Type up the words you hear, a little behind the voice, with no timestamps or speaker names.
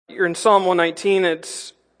You're in Psalm 119.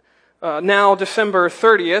 It's now December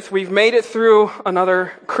 30th. We've made it through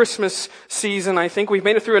another Christmas season, I think. We've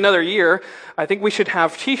made it through another year. I think we should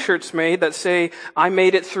have t-shirts made that say, I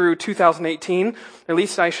made it through 2018. At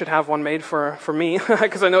least I should have one made for me,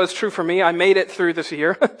 because I know it's true for me. I made it through this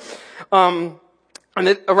year.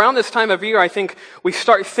 Around this time of year, I think we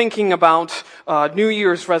start thinking about New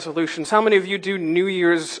Year's resolutions. How many of you do New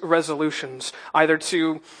Year's resolutions? Either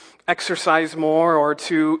to exercise more or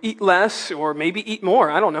to eat less or maybe eat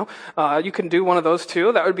more. I don't know. You can do one of those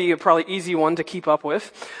too. That would be a probably easy one to keep up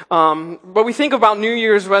with. But we think about New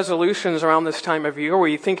Year's resolutions around this time of year.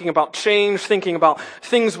 We're thinking about change, thinking about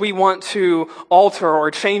things we want to alter or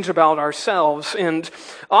change about ourselves. And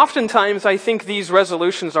oftentimes I think these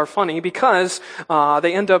resolutions are funny because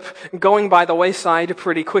they end up going by the wayside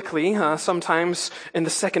pretty quickly, sometimes in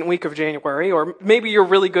the second week of January, or maybe you're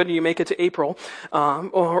really good and you make it to April,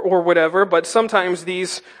 or whatever, but sometimes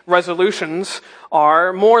these resolutions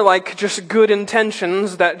are more like just good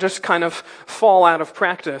intentions that just kind of fall out of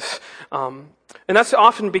practice. And that's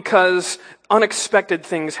often because unexpected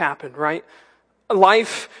things happen, right?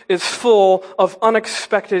 Life is full of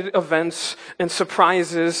unexpected events and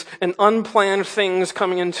surprises and unplanned things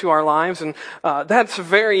coming into our lives. And that's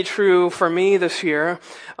very true for me this year.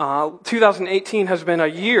 2018 has been a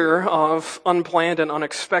year of unplanned and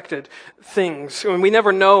unexpected things. And we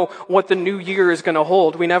never know what the new year is going to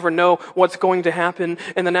hold. We never know what's going to happen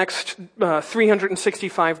in the next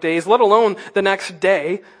 365 days, let alone the next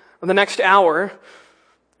day, or the next hour.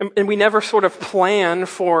 And we never sort of plan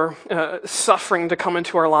for suffering to come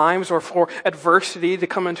into our lives or for adversity to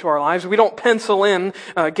come into our lives. We don't pencil in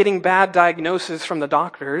getting bad diagnoses from the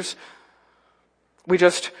doctors. We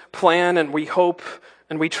just plan and we hope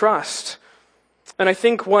and we trust. And I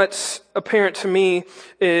think what's apparent to me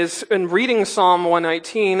is in reading Psalm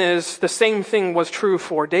 119 is the same thing was true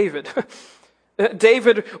for David.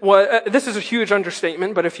 David was, this is a huge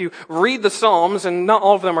understatement, but if you read the Psalms, and not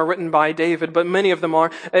all of them are written by David, but many of them are,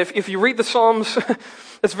 if you read the Psalms,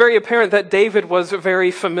 it's very apparent that David was very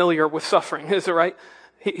familiar with suffering, is it right?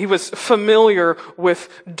 He was familiar with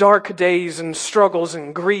dark days and struggles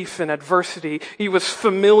and grief and adversity. He was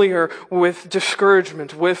familiar with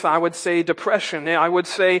discouragement, with, I would say, depression. I would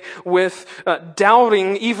say with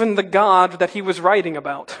doubting even the God that he was writing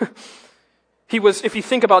about. He was, if you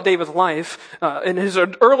think about David's life, in his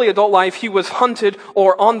early adult life, he was hunted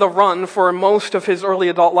or on the run for most of his early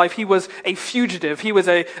adult life. He was a fugitive. He was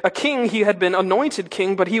a king. He had been anointed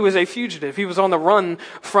king, but he was a fugitive. He was on the run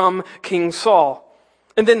from King Saul.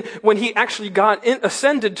 And then when he actually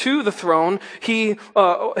ascended to the throne,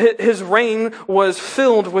 his reign was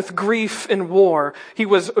filled with grief and war. He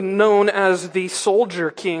was known as the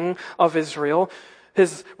soldier king of Israel.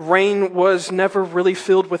 His reign was never really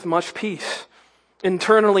filled with much peace.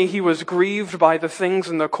 Internally, he was grieved by the things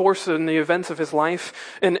in the course and the events of his life.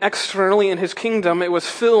 And externally in his kingdom, it was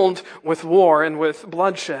filled with war and with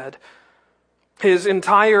bloodshed. His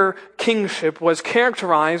entire kingship was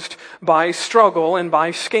characterized by struggle and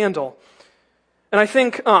by scandal. And I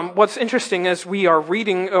think what's interesting as we are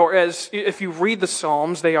reading, or as if you read the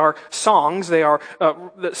Psalms, they are songs. They are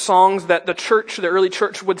the songs that the early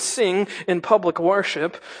church would sing in public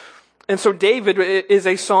worship. And so David is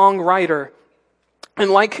a songwriter. And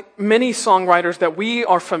like many songwriters that we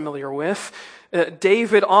are familiar with,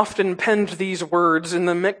 David often penned these words in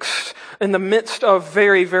the midst of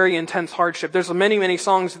very, very intense hardship. There's many, many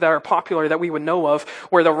songs that are popular that we would know of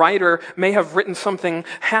where the writer may have written something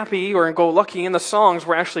happy or go-lucky, and the songs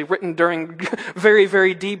were actually written during very,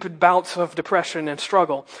 very deep bouts of depression and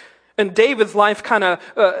struggle. And David's life kind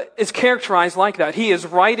of is characterized like that. He is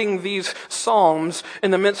writing these psalms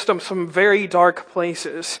in the midst of some very dark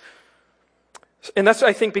places. And that's,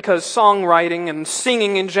 I think, because songwriting and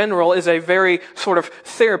singing in general is a very sort of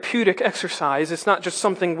therapeutic exercise. It's not just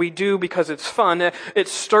something we do because it's fun. It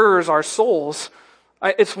stirs our souls.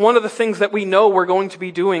 It's one of the things that we know we're going to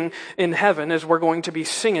be doing in heaven is we're going to be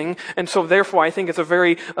singing. And so therefore, I think it's a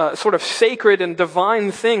very sort of sacred and divine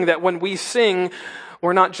thing that when we sing,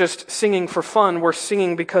 we're not just singing for fun. We're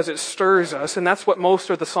singing because it stirs us. And that's what most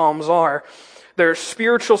of the Psalms are. They're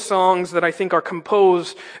spiritual songs that I think are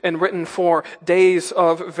composed and written for days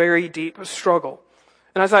of very deep struggle.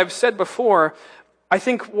 And as I've said before,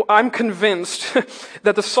 I'm convinced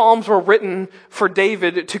that the Psalms were written for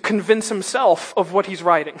David to convince himself of what he's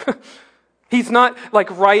writing. He's not like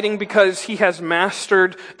writing because he has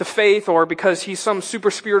mastered the faith or because he's some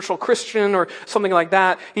super spiritual Christian or something like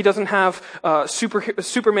that. He doesn't have a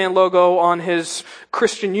Superman logo on his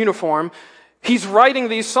Christian uniform. He's writing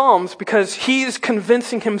these Psalms because he's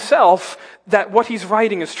convincing himself that what he's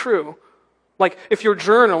writing is true. Like if you're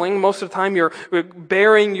journaling, most of the time you're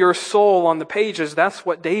bearing your soul on the pages. That's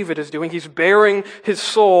what David is doing. He's bearing his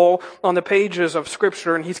soul on the pages of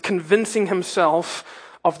Scripture, and he's convincing himself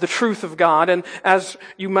of the truth of God. And as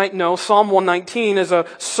you might know, Psalm 119 is a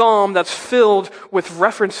psalm that's filled with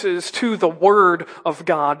references to the Word of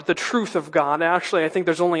God, the truth of God. Actually, I think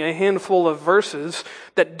there's only a handful of verses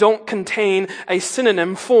that don't contain a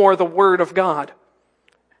synonym for the Word of God.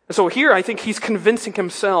 And so here I think he's convincing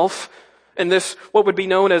himself in this, what would be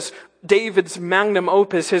known as David's magnum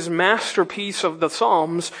opus, his masterpiece of the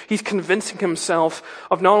Psalms. He's convincing himself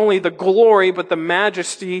of not only the glory, but the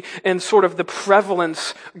majesty and sort of the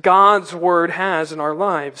prevalence God's Word has in our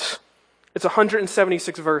lives. It's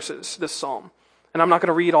 176 verses, this Psalm. And I'm not going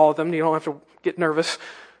to read all of them. You don't have to get nervous.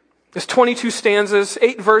 There's 22 stanzas,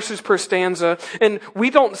 8 verses per stanza, and we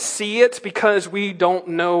don't see it because we don't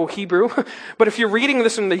know Hebrew. But if you're reading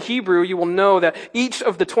this in the Hebrew, you will know that each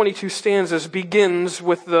of the 22 stanzas begins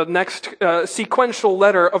with the next sequential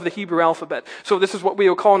letter of the Hebrew alphabet. So this is what we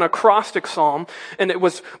would call an acrostic psalm, and it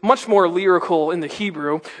was much more lyrical in the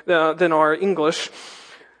Hebrew than our English.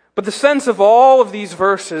 But the sense of all of these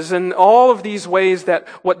verses and all of these ways that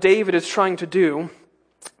what David is trying to do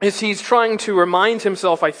is he's trying to remind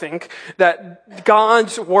himself, I think, that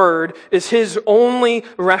God's Word is his only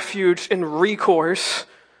refuge and recourse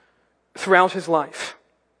throughout his life.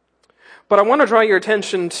 But I want to draw your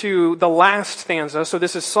attention to the last stanza. So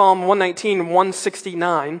this is Psalm 119,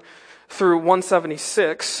 169 through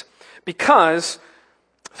 176, because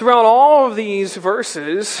throughout all of these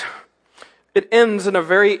verses, it ends in a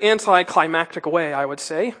very anticlimactic way, I would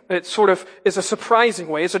say. It sort of is a surprising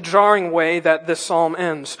way. It's a jarring way that this psalm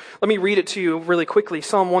ends. Let me read it to you really quickly.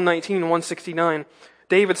 Psalm 119, 169.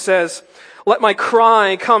 David says, "Let my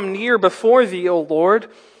cry come near before thee, O Lord.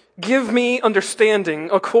 Give me understanding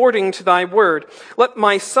according to thy word. Let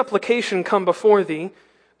my supplication come before thee.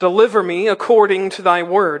 Deliver me according to thy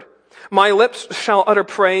word. My lips shall utter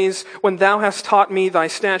praise when thou hast taught me thy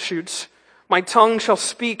statutes. My tongue shall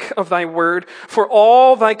speak of thy word, for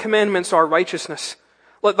all thy commandments are righteousness.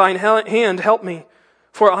 Let thine hand help me,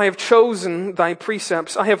 for I have chosen thy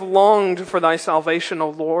precepts. I have longed for thy salvation, O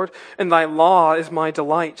Lord, and thy law is my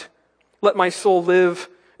delight. Let my soul live,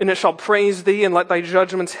 and it shall praise thee, and let thy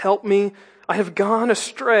judgments help me. I have gone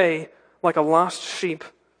astray like a lost sheep.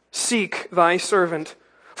 Seek thy servant,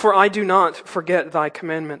 for I do not forget thy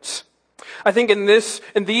commandments." I think in these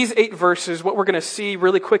 8 verses, what we're going to see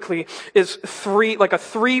really quickly is a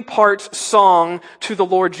 3-part song to the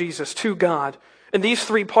Lord Jesus, to God. And these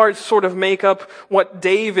 3 parts sort of make up what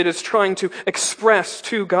David is trying to express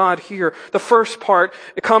to God here. The first part,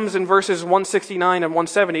 it comes in verses 169 and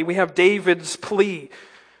 170. We have David's plea.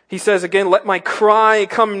 He says again, "Let my cry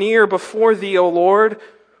come near before thee, O Lord.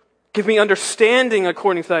 Give me understanding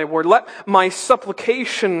according to thy word. Let my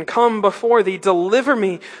supplication come before thee. Deliver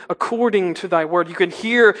me according to thy word." You can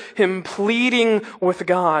hear him pleading with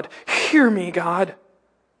God. Hear me, God.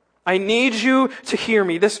 I need you to hear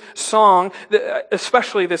me. This song,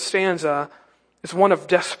 especially this stanza, is one of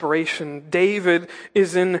desperation. David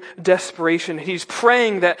is in desperation. He's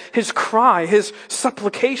praying that his cry, his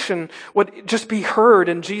supplication would just be heard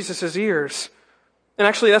in Jesus' ears. And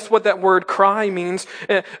actually, that's what that word cry means.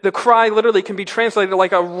 The cry literally can be translated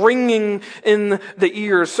like a ringing in the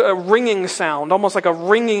ears, a ringing sound, almost like a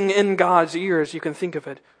ringing in God's ears, you can think of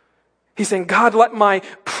it. He's saying, God, let my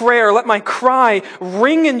prayer, let my cry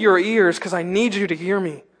ring in your ears because I need you to hear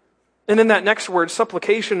me. And then that next word,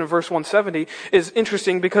 supplication in verse 170, is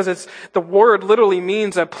interesting because the word literally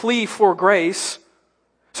means a plea for grace.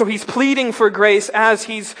 So he's pleading for grace as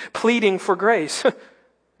he's pleading for grace.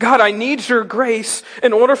 God, I need your grace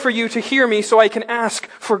in order for you to hear me so I can ask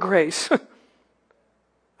for grace.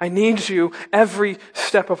 I need you every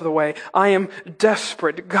step of the way. I am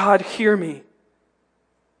desperate. God, hear me.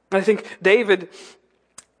 And I think David,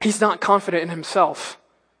 he's not confident in himself.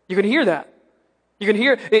 You can hear that. You can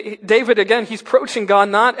hear David again, he's approaching God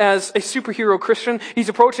not as a superhero Christian. He's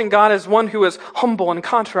approaching God as one who is humble and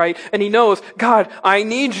contrite. And he knows, God, I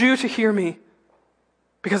need you to hear me.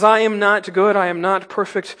 Because I am not good, I am not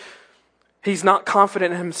perfect. He's not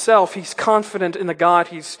confident in himself. He's confident in the God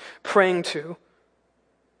he's praying to.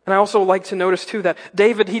 And I also like to notice too that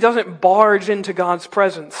David, he doesn't barge into God's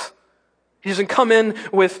presence. He doesn't come in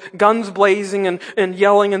with guns blazing and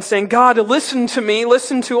yelling and saying, God, listen to me,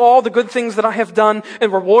 listen to all the good things that I have done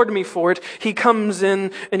and reward me for it. He comes in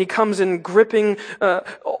gripping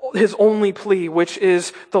his only plea, which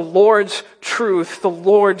is the Lord's truth, the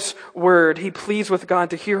Lord's word. He pleads with God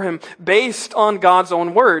to hear him based on God's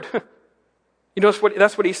own word. You notice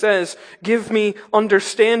that's what he says. Give me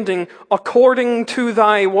understanding according to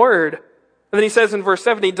thy word. And then he says in verse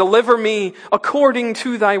 70, deliver me according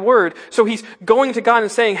to thy word. So he's going to God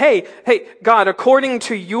and saying, hey, God, according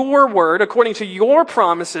to your word, according to your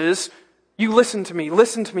promises, you listen to me.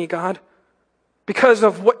 Listen to me, God, because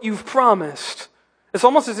of what you've promised. It's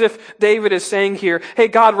almost as if David is saying here, hey,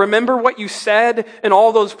 God, remember what you said in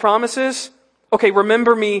all those promises? Okay,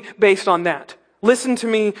 remember me based on that. Listen to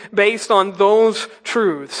me based on those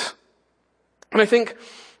truths. And I think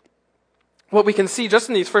what we can see just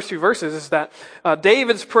in these first few verses is that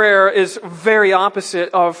David's prayer is very opposite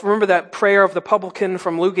of, remember that prayer of the publican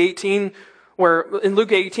from Luke 18, where in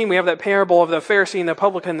Luke 18 we have that parable of the Pharisee and the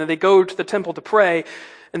publican, and they go to the temple to pray.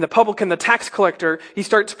 And the publican, the tax collector, he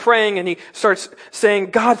starts praying and he starts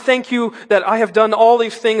saying, God, thank you that I have done all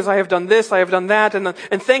these things. I have done this, I have done that,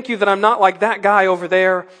 and thank you that I'm not like that guy over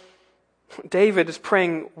there. David is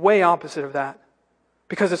praying way opposite of that.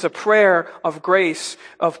 Because it's a prayer of grace,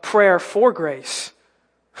 of prayer for grace.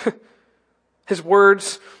 His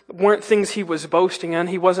words weren't things he was boasting in.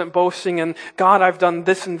 He wasn't boasting in, God, I've done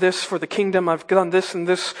this and this for the kingdom. I've done this and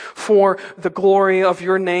this for the glory of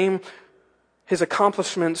your name. His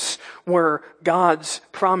accomplishments were God's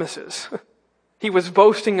promises. He was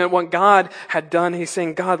boasting in what God had done. He's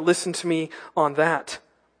saying, God, listen to me on that.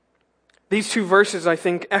 These two verses, I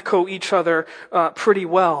think, echo each other pretty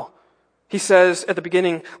well. He says at the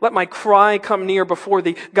beginning, let my cry come near before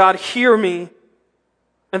thee. God, hear me.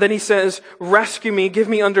 And then he says, rescue me, give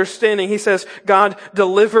me understanding. He says, God,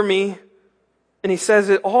 deliver me. And he says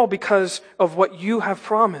it all because of what you have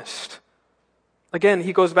promised. Again,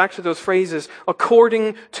 he goes back to those phrases,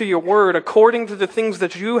 according to your word, according to the things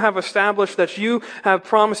that you have established, that you have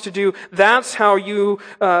promised to do. That's how you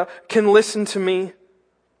can listen to me.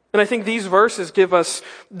 And I think these verses give us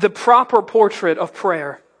the proper portrait of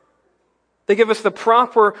prayer. They give us the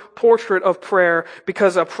proper portrait of prayer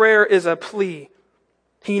because a prayer is a plea.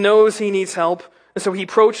 He knows he needs help, and so he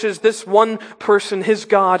approaches this one person, his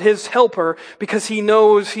God, his helper, because he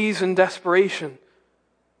knows he's in desperation.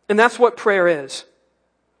 And that's what prayer is.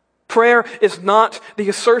 Prayer is not the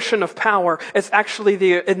assertion of power. It's actually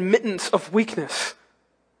the admittance of weakness.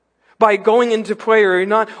 By going into prayer, you're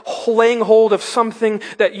not laying hold of something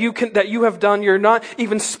that you have done. You're not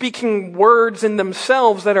even speaking words in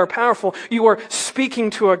themselves that are powerful. You are speaking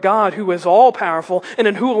to a God who is all powerful and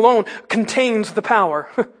in who alone contains the power.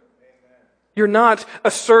 You're not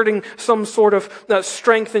asserting some sort of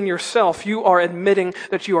strength in yourself. You are admitting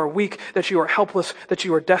that you are weak, that you are helpless, that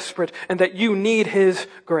you are desperate, and that you need His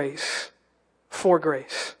grace for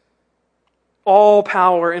grace. All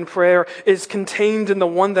power in prayer is contained in the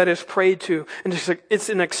one that is prayed to. And it's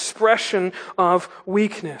an expression of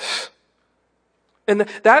weakness. And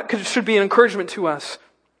that should be an encouragement to us.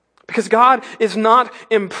 Because God is not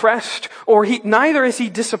impressed, or neither is He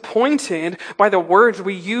disappointed by the words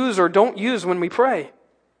we use or don't use when we pray.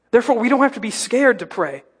 Therefore, we don't have to be scared to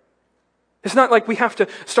pray. It's not like we have to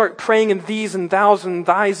start praying in these and thous and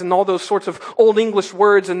thys and all those sorts of old English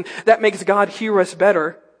words, and that makes God hear us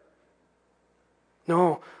better.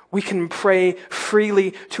 No, we can pray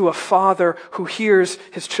freely to a Father who hears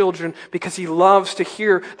His children because He loves to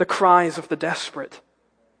hear the cries of the desperate.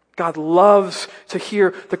 God loves to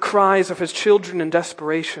hear the cries of His children in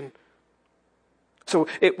desperation. So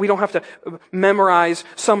we don't have to memorize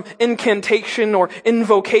some incantation or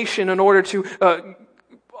invocation in order to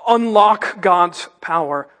unlock God's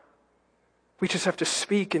power. We just have to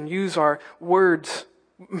speak and use our words.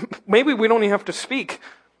 Maybe we don't even have to speak.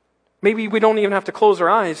 Maybe we don't even have to close our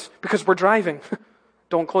eyes because we're driving.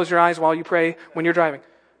 Don't close your eyes while you pray when you're driving.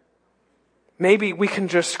 Maybe we can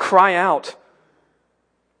just cry out.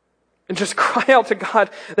 And just cry out to God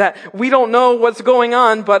that we don't know what's going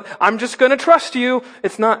on, but I'm just going to trust you.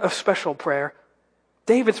 It's not a special prayer.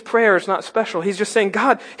 David's prayer is not special. He's just saying,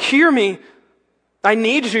 God, hear me. I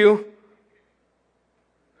need you.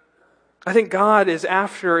 I think God is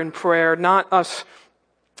after in prayer, not us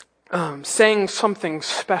saying something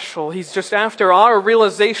special. He's just after our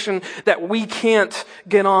realization that we can't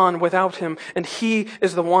get on without Him. And He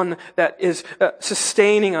is the one that is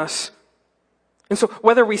sustaining us. And so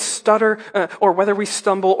whether we stutter or whether we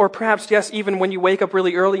stumble, or perhaps, yes, even when you wake up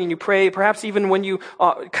really early and you pray, perhaps even when you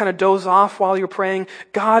kind of doze off while you're praying,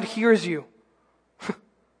 God hears you.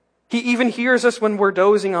 He even hears us when we're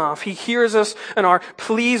dozing off. He hears us, and our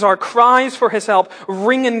pleas, our cries for His help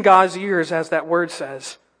ring in God's ears, as that word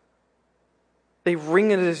says. They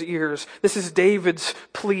ring in His ears. This is David's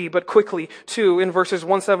plea, but quickly, too, in verses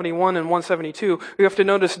 171 and 172, we have to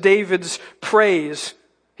notice David's praise.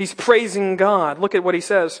 He's praising God. Look at what he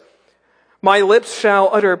says. My lips shall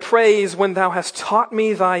utter praise when thou hast taught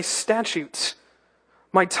me thy statutes.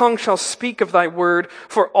 My tongue shall speak of thy word,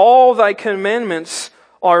 for all thy commandments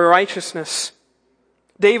are righteousness.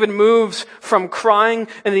 David moves from crying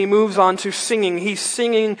and he moves on to singing. He's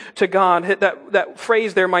singing to God. That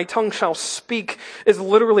phrase there, my tongue shall speak, is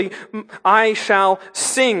literally, I shall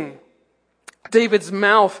sing. David's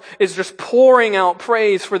mouth is just pouring out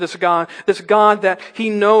praise for this God that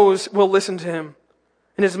he knows will listen to him.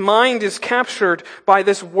 And his mind is captured by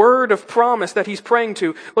this word of promise that he's praying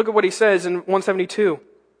to. Look at what he says in 172.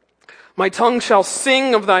 My tongue shall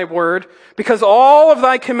sing of thy word, because all of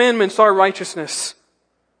thy commandments are righteousness.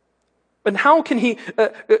 And how can he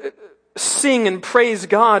sing and praise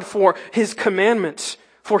God for his commandments,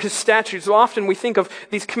 for his statutes? So often we think of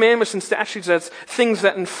these commandments and statutes as things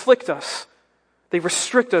that inflict us. They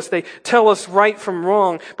restrict us. They tell us right from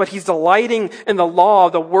wrong. But he's delighting in the law,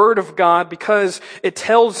 the word of God, because it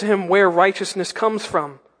tells him where righteousness comes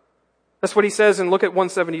from. That's what he says, and look at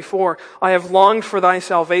 174. I have longed for thy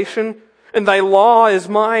salvation, and thy law is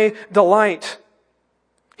my delight.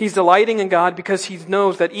 He's delighting in God because he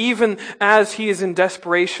knows that even as he is in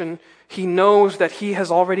desperation, he knows that he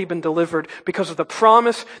has already been delivered because of the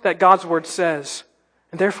promise that God's word says.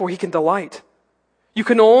 And therefore he can delight. You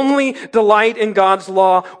can only delight in God's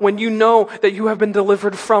law when you know that you have been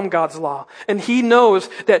delivered from God's law. And he knows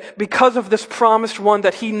that because of this promised one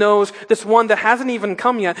that he knows, this one that hasn't even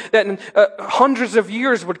come yet, that in hundreds of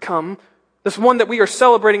years would come, this one that we are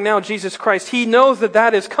celebrating now, Jesus Christ, he knows that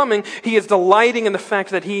that is coming. He is delighting in the fact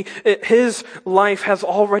that his life has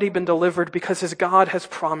already been delivered because his God has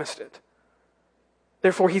promised it.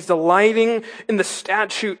 Therefore, he's delighting in the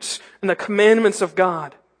statutes and the commandments of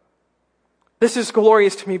God. This is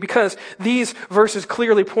glorious to me because these verses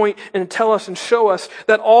clearly point and tell us and show us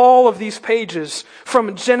that all of these pages,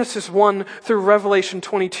 from Genesis 1 through Revelation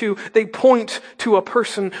 22, they point to a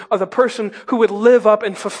person, or the person who would live up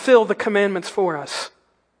and fulfill the commandments for us.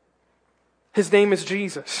 His name is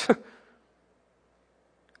Jesus.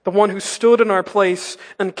 The one who stood in our place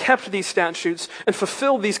and kept these statutes and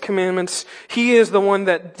fulfilled these commandments. He is the one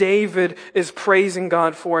that David is praising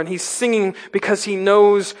God for, and he's singing because he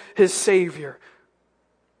knows his Savior.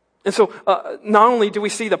 And so not only do we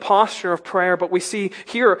see the posture of prayer, but we see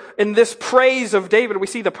here in this praise of David, we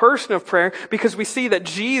see the person of prayer because we see that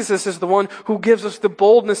Jesus is the one who gives us the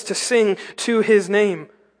boldness to sing to his name.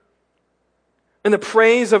 And the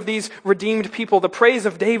praise of these redeemed people, the praise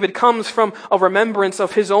of David, comes from a remembrance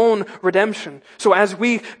of his own redemption. So as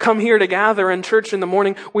we come here to gather in church in the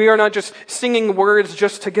morning, we are not just singing words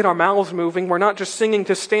just to get our mouths moving. We're not just singing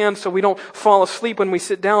to stand so we don't fall asleep when we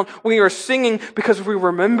sit down. We are singing because we're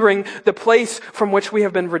remembering the place from which we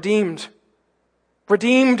have been redeemed.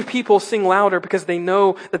 Redeemed people sing louder because they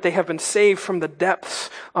know that they have been saved from the depths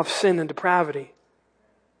of sin and depravity.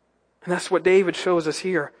 And that's what David shows us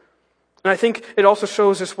here. And I think it also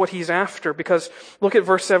shows us what he's after, because look at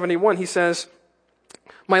verse 71. He says,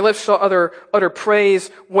 my lips shall utter praise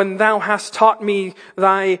when thou hast taught me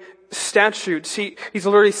thy statutes. He's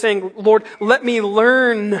literally saying, Lord, let me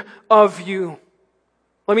learn of you.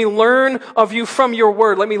 Let me learn of you from your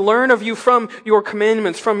word. Let me learn of you from your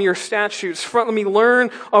commandments, from your statutes. Let me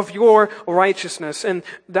learn of your righteousness. And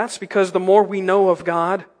that's because the more we know of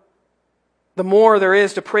God, the more there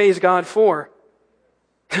is to praise God for.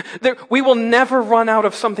 We will never run out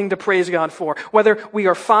of something to praise God for. Whether we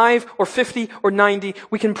are 5 or 50 or 90,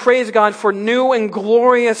 we can praise God for new and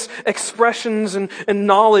glorious expressions and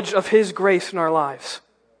knowledge of his grace in our lives.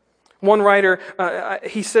 One writer,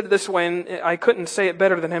 he said it this way, and I couldn't say it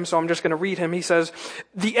better than him, so I'm just going to read him. He says,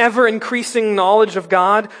 the ever-increasing knowledge of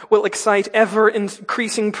God will excite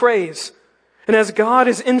ever-increasing praise. And as God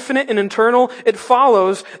is infinite and eternal, it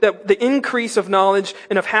follows that the increase of knowledge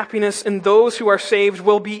and of happiness in those who are saved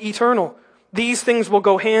will be eternal. These things will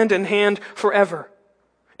go hand in hand forever.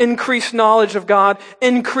 Increased knowledge of God,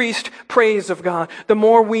 increased praise of God. The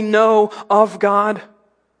more we know of God,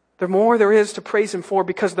 the more there is to praise him for,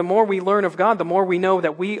 because the more we learn of God, the more we know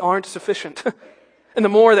that we aren't sufficient. And the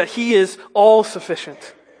more that he is all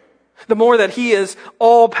sufficient. The more that he is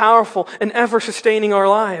all powerful and ever sustaining our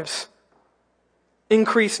lives.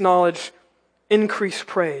 Increased knowledge, increased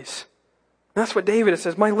praise. That's what David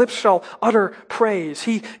says, my lips shall utter praise.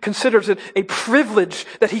 He considers it a privilege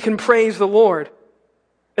that he can praise the Lord.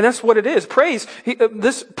 And that's what it is. Praise,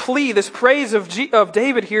 this praise of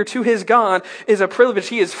David here to his God is a privilege.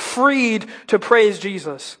 He is freed to praise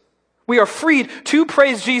Jesus. We are freed to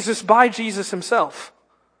praise Jesus by Jesus himself.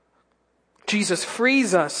 Jesus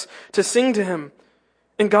frees us to sing to him.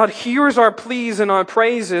 And God hears our pleas and our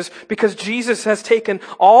praises because Jesus has taken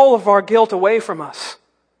all of our guilt away from us.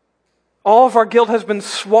 All of our guilt has been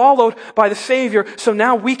swallowed by the Savior, so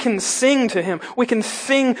now we can sing to Him. We can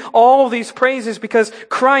sing all these praises because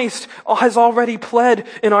Christ has already pled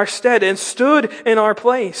in our stead and stood in our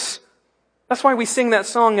place. That's why we sing that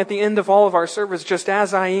song at the end of all of our service, Just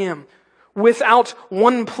As I Am, without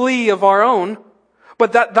one plea of our own,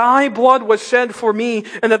 but that thy blood was shed for me,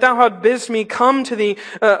 and that thou hast bidst me come to thee,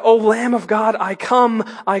 O Lamb of God, I come,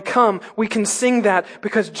 I come. We can sing that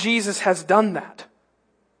because Jesus has done that.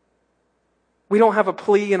 We don't have a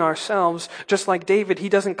plea in ourselves. Just like David, he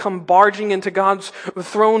doesn't come barging into God's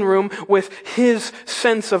throne room with his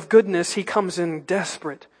sense of goodness. He comes in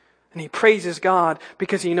desperate. And he praises God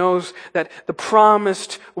because he knows that the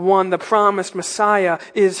promised one, the promised Messiah,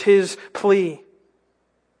 is his plea.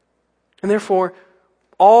 And therefore,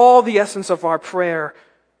 all the essence of our prayer,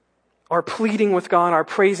 our pleading with God, our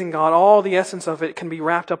praising God, all the essence of it can be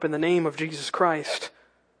wrapped up in the name of Jesus Christ.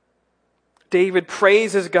 David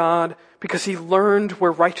praises God because he learned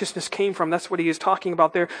where righteousness came from. That's what he is talking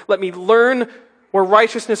about there. Let me learn where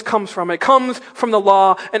righteousness comes from. It comes from the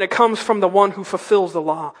law, and it comes from the one who fulfills the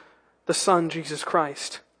law, the Son, Jesus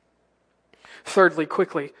Christ. Thirdly,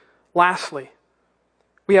 quickly, lastly,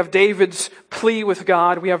 we have David's plea with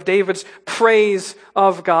God. We have David's praise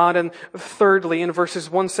of God. And thirdly, in verses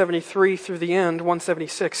 173 through the end,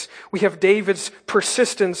 176, we have David's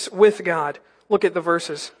persistence with God. Look at the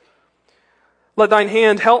verses. Let thine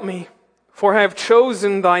hand help me, for I have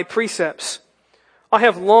chosen thy precepts. I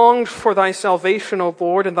have longed for thy salvation, O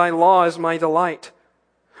Lord, and thy law is my delight.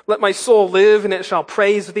 Let my soul live, and it shall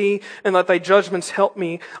praise thee, and let thy judgments help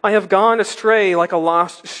me. I have gone astray like a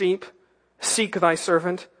lost sheep. Seek thy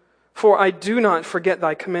servant, for I do not forget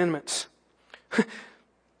thy commandments.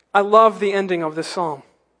 I love the ending of this psalm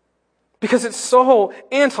because it's so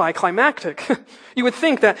anticlimactic. You would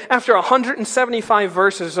think that after 175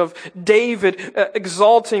 verses of David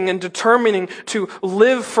exalting and determining to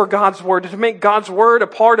live for God's word, to make God's word a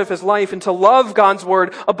part of his life, and to love God's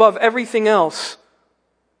word above everything else,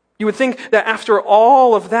 you would think that after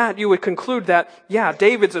all of that, you would conclude that, yeah,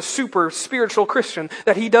 David's a super spiritual Christian,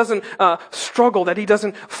 that he doesn't struggle, that he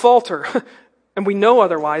doesn't falter. And we know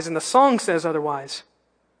otherwise, and the song says otherwise.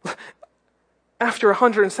 After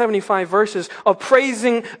 175 verses of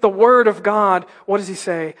praising the word of God, what does he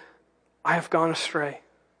say? I have gone astray.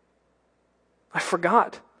 I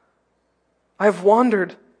forgot. I have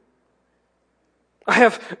wandered. I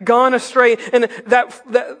have gone astray. And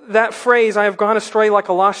that phrase, I have gone astray like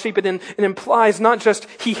a lost sheep, it implies not just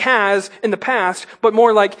he has in the past, but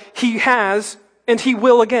more like he has and he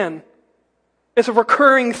will again. It's a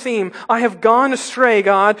recurring theme. I have gone astray,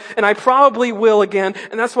 God, and I probably will again.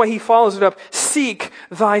 And that's why he follows it up. Seek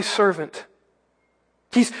thy servant.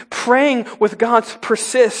 He's praying with God to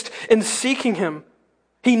persist in seeking him.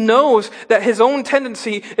 He knows that his own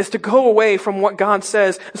tendency is to go away from what God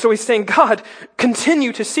says. And so he's saying, God,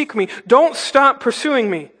 continue to seek me. Don't stop pursuing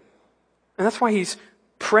me. And that's why he's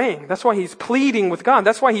praying. That's why he's pleading with God.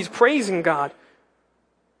 That's why he's praising God.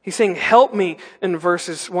 He's saying, help me in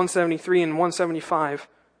verses 173 and 175.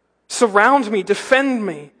 Surround me, defend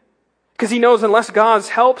me. Because he knows unless God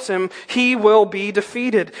helps him, he will be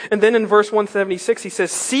defeated. And then in verse 176, he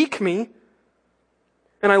says, seek me.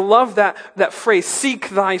 And I love that phrase, seek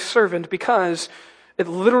thy servant, because it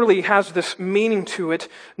literally has this meaning to it,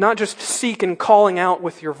 not just seek and calling out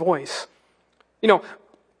with your voice. You know,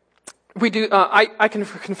 we do. I can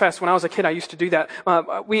confess, when I was a kid, I used to do that.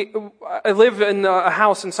 I lived in a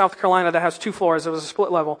house in South Carolina that has 2 floors. It was a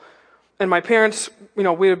split level, and my parents, we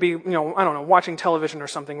would be, watching television or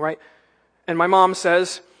something, right? And my mom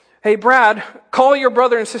says, "Hey, Brad, call your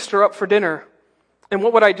brother and sister up for dinner." And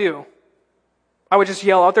what would I do? I would just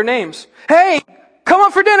yell out their names. "Hey, come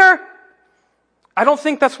up for dinner!" I don't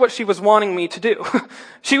think that's what she was wanting me to do.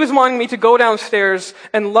 She was wanting me to go downstairs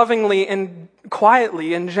and lovingly and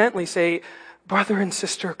quietly and gently say, "Brother and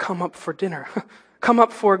sister, come up for dinner. Come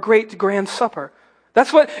up for a great grand supper."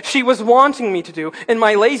 That's what she was wanting me to do. In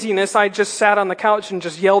my laziness, I just sat on the couch and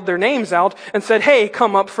just yelled their names out and said, "Hey,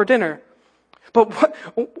 come up for dinner." But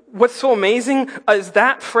what's so amazing is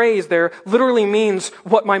that phrase there literally means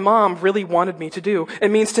what my mom really wanted me to do. It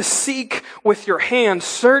means to seek with your hand,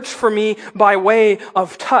 search for me by way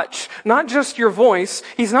of touch, not just your voice.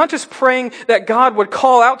 He's not just praying that God would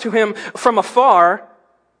call out to him from afar.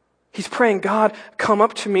 He's praying, God, come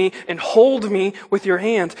up to me and hold me with your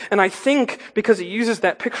hand. And I think, because he uses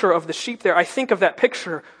that picture of the sheep there, I think of that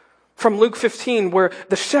picture from Luke 15 where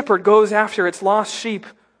the shepherd goes after its lost sheep.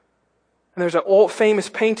 And there's an old famous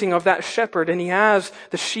painting of that shepherd, and he has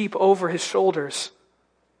the sheep over his shoulders.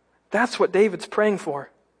 That's what David's praying for.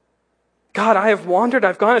 God, I have wandered,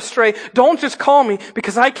 I've gone astray. Don't just call me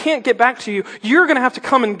because I can't get back to you. You're going to have to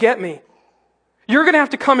come and get me. You're going to have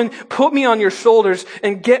to come and put me on your shoulders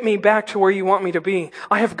and get me back to where you want me to be.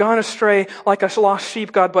 I have gone astray like a lost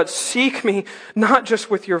sheep, God, but seek me not just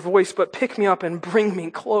with your voice, but pick me up and bring me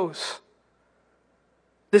close.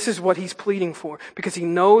 This is what he's pleading for because he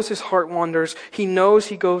knows his heart wanders. He knows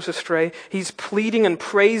he goes astray. He's pleading and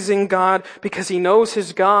praising God because he knows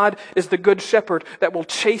his God is the good shepherd that will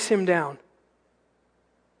chase him down.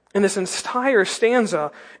 And this entire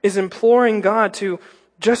stanza is imploring God to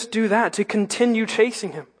just do that, to continue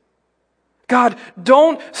chasing him. God,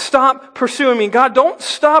 don't stop pursuing me. God, don't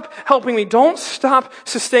stop helping me. Don't stop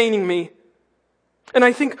sustaining me. And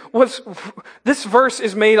I think this verse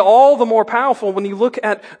is made all the more powerful when you look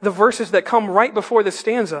at the verses that come right before this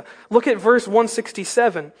stanza. Look at verse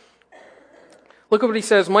 167. Look at what he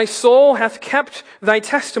says. My soul hath kept thy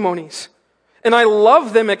testimonies, and I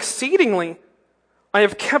love them exceedingly. I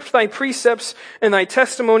have kept thy precepts and thy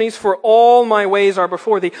testimonies, for all my ways are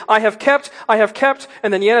before thee. I have kept,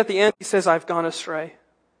 and then yet at the end he says, I've gone astray.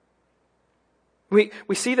 We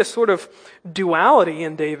see this sort of duality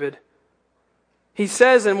in David. He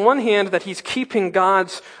says in one hand that he's keeping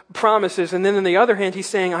God's promises, and then in the other hand he's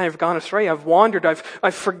saying, I have gone astray, I've wandered,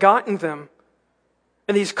 I've forgotten them.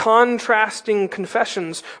 And these contrasting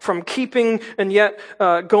confessions from keeping and yet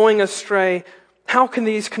going astray, how can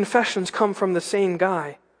these confessions come from the same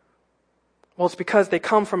guy? Well, it's because they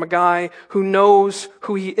come from a guy who knows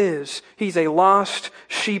who he is. He's a lost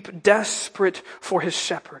sheep, desperate for his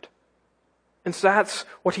shepherd. And so that's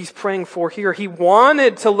what he's praying for here. He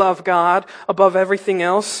wanted to love God above everything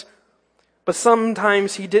else, but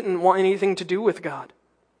sometimes he didn't want anything to do with God.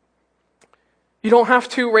 You don't have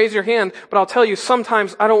to raise your hand, but I'll tell you,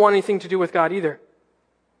 sometimes I don't want anything to do with God either.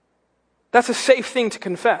 That's a safe thing to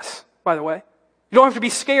confess, by the way. You don't have to be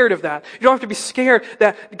scared of that. You don't have to be scared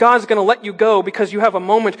that God's going to let you go because you have a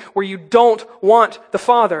moment where you don't want the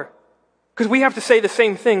Father. Because we have to say the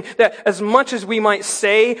same thing, that as much as we might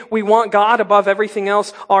say we want God above everything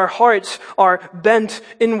else, our hearts are bent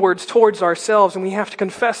inwards towards ourselves, and we have to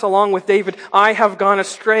confess along with David, I have gone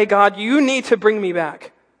astray, God, you need to bring me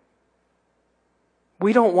back.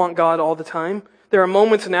 We don't want God all the time. There are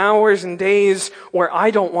moments and hours and days where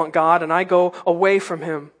I don't want God and I go away from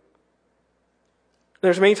Him.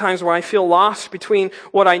 There's many times where I feel lost between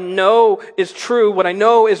what I know is true, what I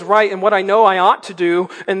know is right, and what I know I ought to do,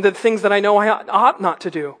 and the things that I know I ought not to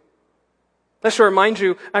do. That should remind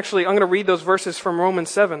you, actually, I'm going to read those verses from Romans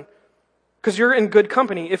 7. Because you're in good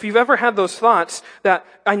company. If you've ever had those thoughts that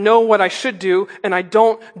I know what I should do, and I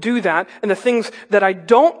don't do that, and the things that I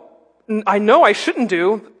know I shouldn't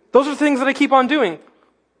do, those are the things that I keep on doing.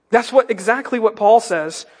 That's exactly what Paul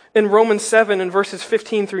says in Romans 7 in verses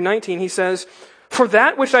 15 through 19. He says, for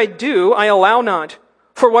that which I do, I allow not.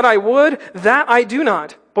 For what I would, that I do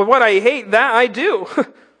not. But what I hate, that I do.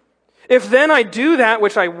 If then I do that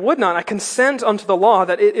which I would not, I consent unto the law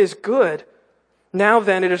that it is good. Now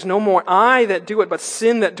then, it is no more I that do it, but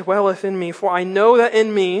sin that dwelleth in me. For I know that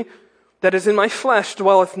in me, that is in my flesh,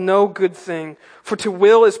 dwelleth no good thing. For to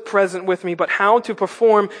will is present with me, but how to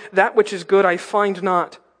perform that which is good I find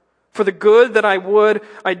not. For the good that I would,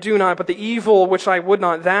 I do not, but the evil which I would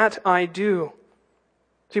not, that I do.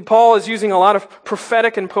 See, Paul is using a lot of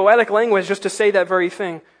prophetic and poetic language just to say that very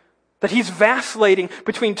thing. That he's vacillating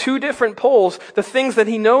between two different poles, the things that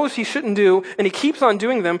he knows he shouldn't do, and he keeps on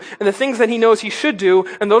doing them, and the things that he knows he should do,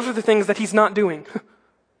 and those are the things that he's not doing.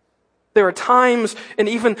 There are times in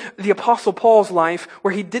even the Apostle Paul's life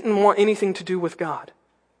where he didn't want anything to do with God.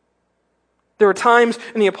 There are times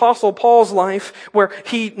in the Apostle Paul's life where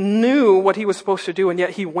he knew what he was supposed to do, and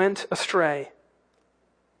yet he went astray.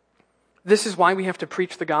 This is why we have to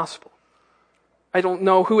preach the gospel. I don't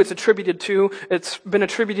know who it's attributed to. It's been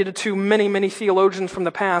attributed to many, many theologians from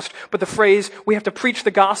the past. But the phrase, we have to preach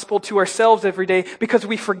the gospel to ourselves every day because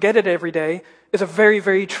we forget it every day, is a very,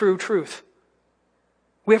 very true truth.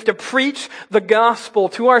 We have to preach the gospel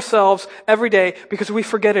to ourselves every day because we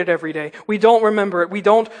forget it every day. We don't remember it. We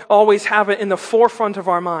don't always have it in the forefront of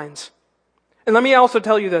our minds. And let me also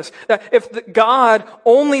tell you this, that if God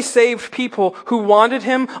only saved people who wanted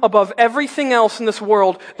Him above everything else in this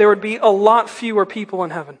world, there would be a lot fewer people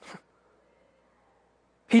in heaven.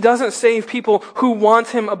 He doesn't save people who want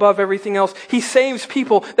Him above everything else. He saves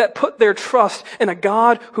people that put their trust in a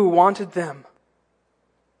God who wanted them.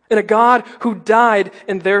 In a God who died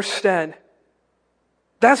in their stead.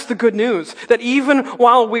 That's the good news. That even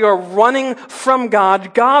while we are running from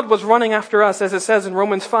God, God was running after us, as it says in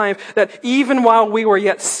Romans 5, that even while we were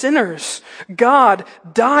yet sinners, God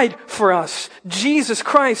died for us. Jesus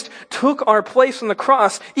Christ took our place on the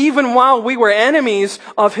cross, even while we were enemies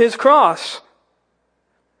of His cross.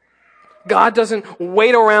 God doesn't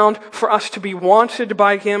wait around for us to be wanted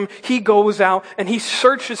by Him. He goes out and He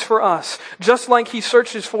searches for us. Just like He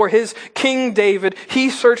searches for His King David,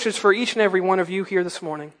 He searches for each and every one of you here this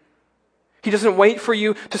morning. He doesn't wait for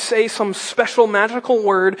you to say some special magical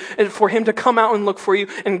word and for Him to come out and look for you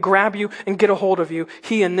and grab you and get a hold of you.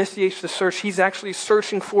 He initiates the search. He's actually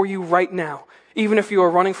searching for you right now. Even if you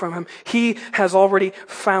are running from Him, He has already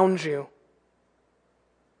found you.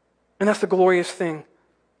 And that's the glorious thing.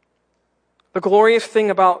 The glorious thing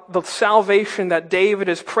about the salvation that David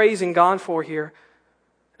is praising God for here,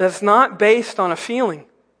 that's not based on a feeling.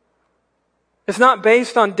 It's not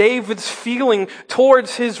based on David's feeling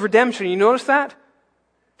towards his redemption. You notice that?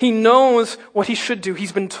 He knows what he should do.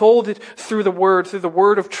 He's been told it through the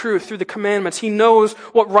word of truth, through the commandments. He knows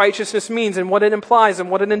what righteousness means and what it implies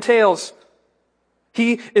and what it entails.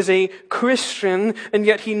 He is a Christian, and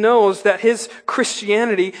yet he knows that his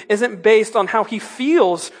Christianity isn't based on how he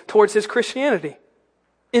feels towards his Christianity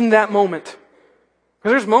in that moment.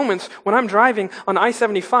 Because there's moments when I'm driving on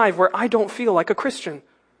I-75 where I don't feel like a Christian.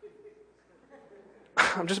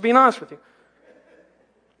 I'm just being honest with you.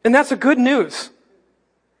 And that's a good news.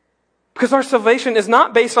 Because our salvation is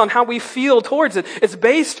not based on how we feel towards it. It's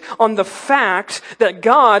based on the fact that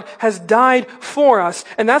God has died for us.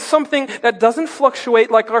 And that's something that doesn't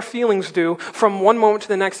fluctuate like our feelings do from one moment to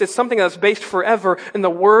the next. It's something that's based forever in the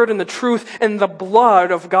Word and the truth and the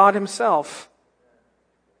blood of God Himself.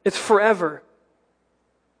 It's forever.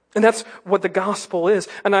 And that's what the gospel is.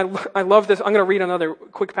 And I love this. I'm going to read another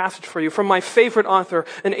quick passage for you from my favorite author,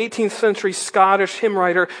 an 18th century Scottish hymn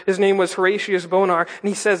writer. His name was Horatius Bonar, and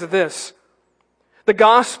he says this: "The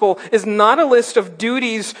gospel is not a list of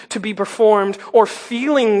duties to be performed or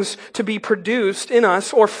feelings to be produced in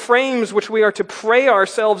us or frames which we are to pray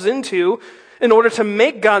ourselves into in order to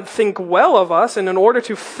make God think well of us and in order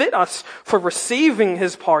to fit us for receiving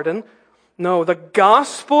His pardon. No, the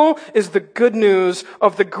gospel is the good news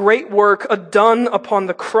of the great work done upon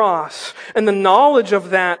the cross. And the knowledge of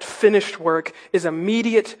that finished work is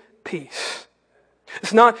immediate peace."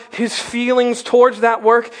 It's not his feelings towards that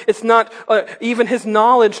work. It's not even his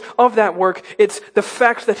knowledge of that work. It's the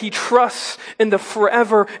fact that he trusts in the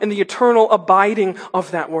forever and the eternal abiding of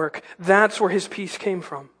that work. That's where his peace came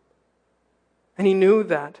from. And he knew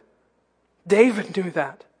that. David knew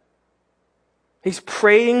that. He's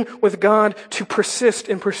praying with God to persist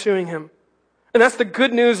in pursuing Him. And that's the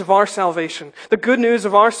good news of our salvation. The good news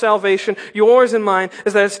of our salvation, yours and mine,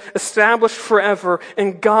 is that it's established forever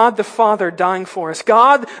in God the Father dying for us.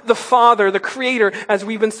 God the Father, the Creator, as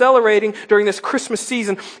we've been celebrating during this Christmas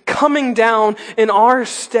season, coming down in our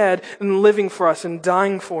stead and living for us and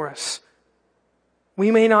dying for us. We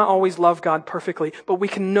may not always love God perfectly, but we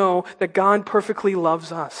can know that God perfectly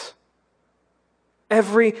loves us.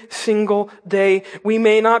 Every single day, we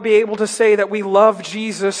may not be able to say that we love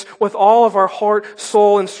Jesus with all of our heart,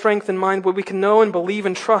 soul, and strength and mind, but we can know and believe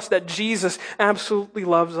and trust that Jesus absolutely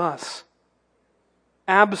loves us.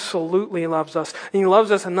 Absolutely loves us. And He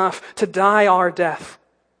loves us enough to die our death.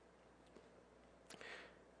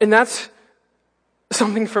 And that's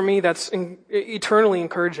something for me that's eternally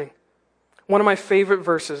encouraging. One of my favorite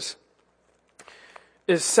verses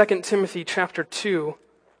is 2 Timothy chapter 2.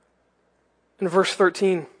 In verse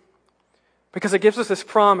 13, because it gives us this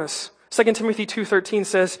promise. 2 Timothy 2:13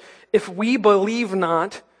 says, "If we believe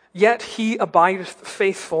not, yet He abideth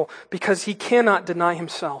faithful, because He cannot deny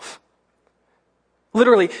Himself."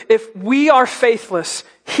 Literally, if we are faithless,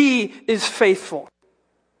 He is faithful.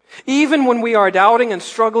 Even when we are doubting and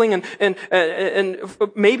struggling and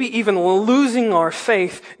maybe even losing our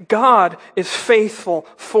faith, God is faithful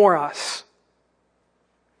for us.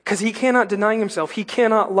 Because He cannot deny Himself. He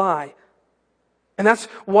cannot lie. And that's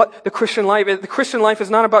what the Christian life is. The Christian life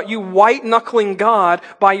is not about you white-knuckling God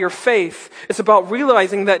by your faith. It's about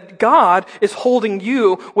realizing that God is holding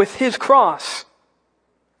you with His cross.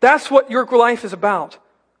 That's what your life is about.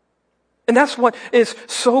 And that's what is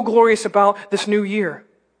so glorious about this new year.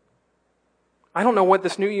 I don't know what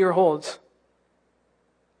this new year holds.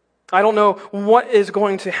 I don't know what is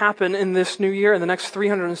going to happen in this new year, in the next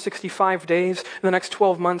 365 days, in the next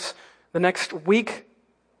 12 months, the next week.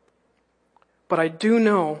 But I do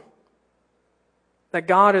know that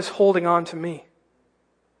God is holding on to me.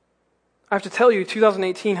 I have to tell you,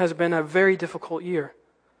 2018 has been a very difficult year.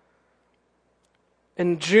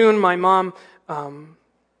 In June, my mom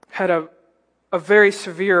had a a very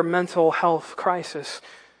severe mental health crisis.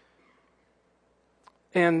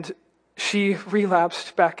 And she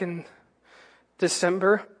relapsed back in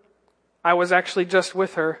December. I was actually just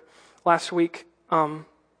with her last week. On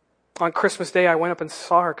Christmas Day, I went up and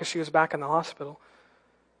saw her because she was back in the hospital.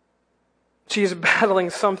 She's battling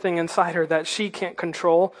something inside her that she can't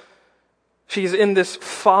control. She's in this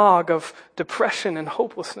fog of depression and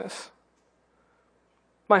hopelessness.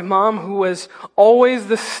 My mom, who was always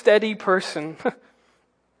the steady person,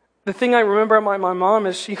 the thing I remember about my mom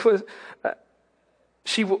is she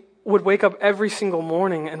would wake up every single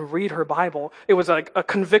morning and read her Bible. It was like a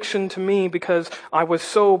conviction to me because I was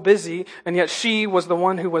so busy, and yet she was the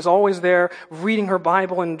one who was always there reading her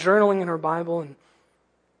Bible and journaling in her Bible.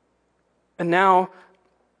 And now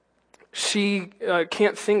she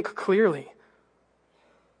can't think clearly.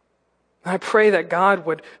 I pray that God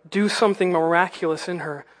would do something miraculous in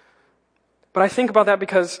her. But I think about that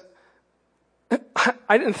because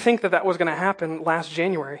I didn't think that was going to happen last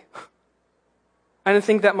January. I didn't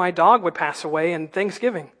think that my dog would pass away in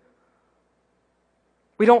Thanksgiving.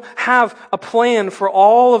 We don't have a plan for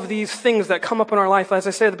all of these things that come up in our life. As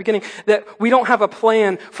I said at the beginning, that we don't have a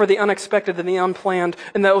plan for the unexpected and the unplanned.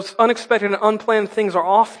 And those unexpected and unplanned things are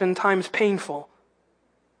oftentimes painful.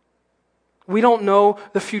 We don't know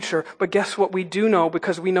the future, but guess what we do know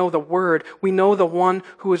because we know the Word. We know the one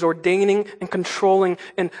who is ordaining and controlling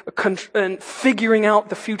and figuring out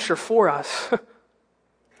the future for us.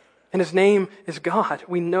 And His name is God.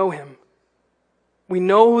 We know Him. We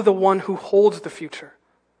know the one who holds the future.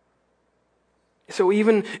 So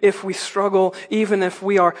even if we struggle, even if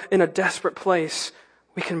we are in a desperate place,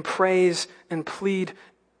 we can praise and plead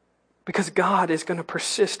because God is going to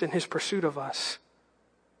persist in His pursuit of us.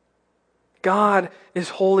 God is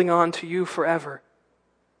holding on to you forever.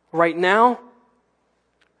 Right now,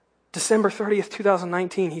 December 30th,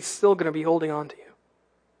 2019, He's still going to be holding on to you.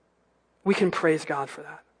 We can praise God for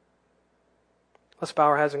that. Let's bow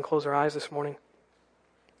our heads and close our eyes this morning.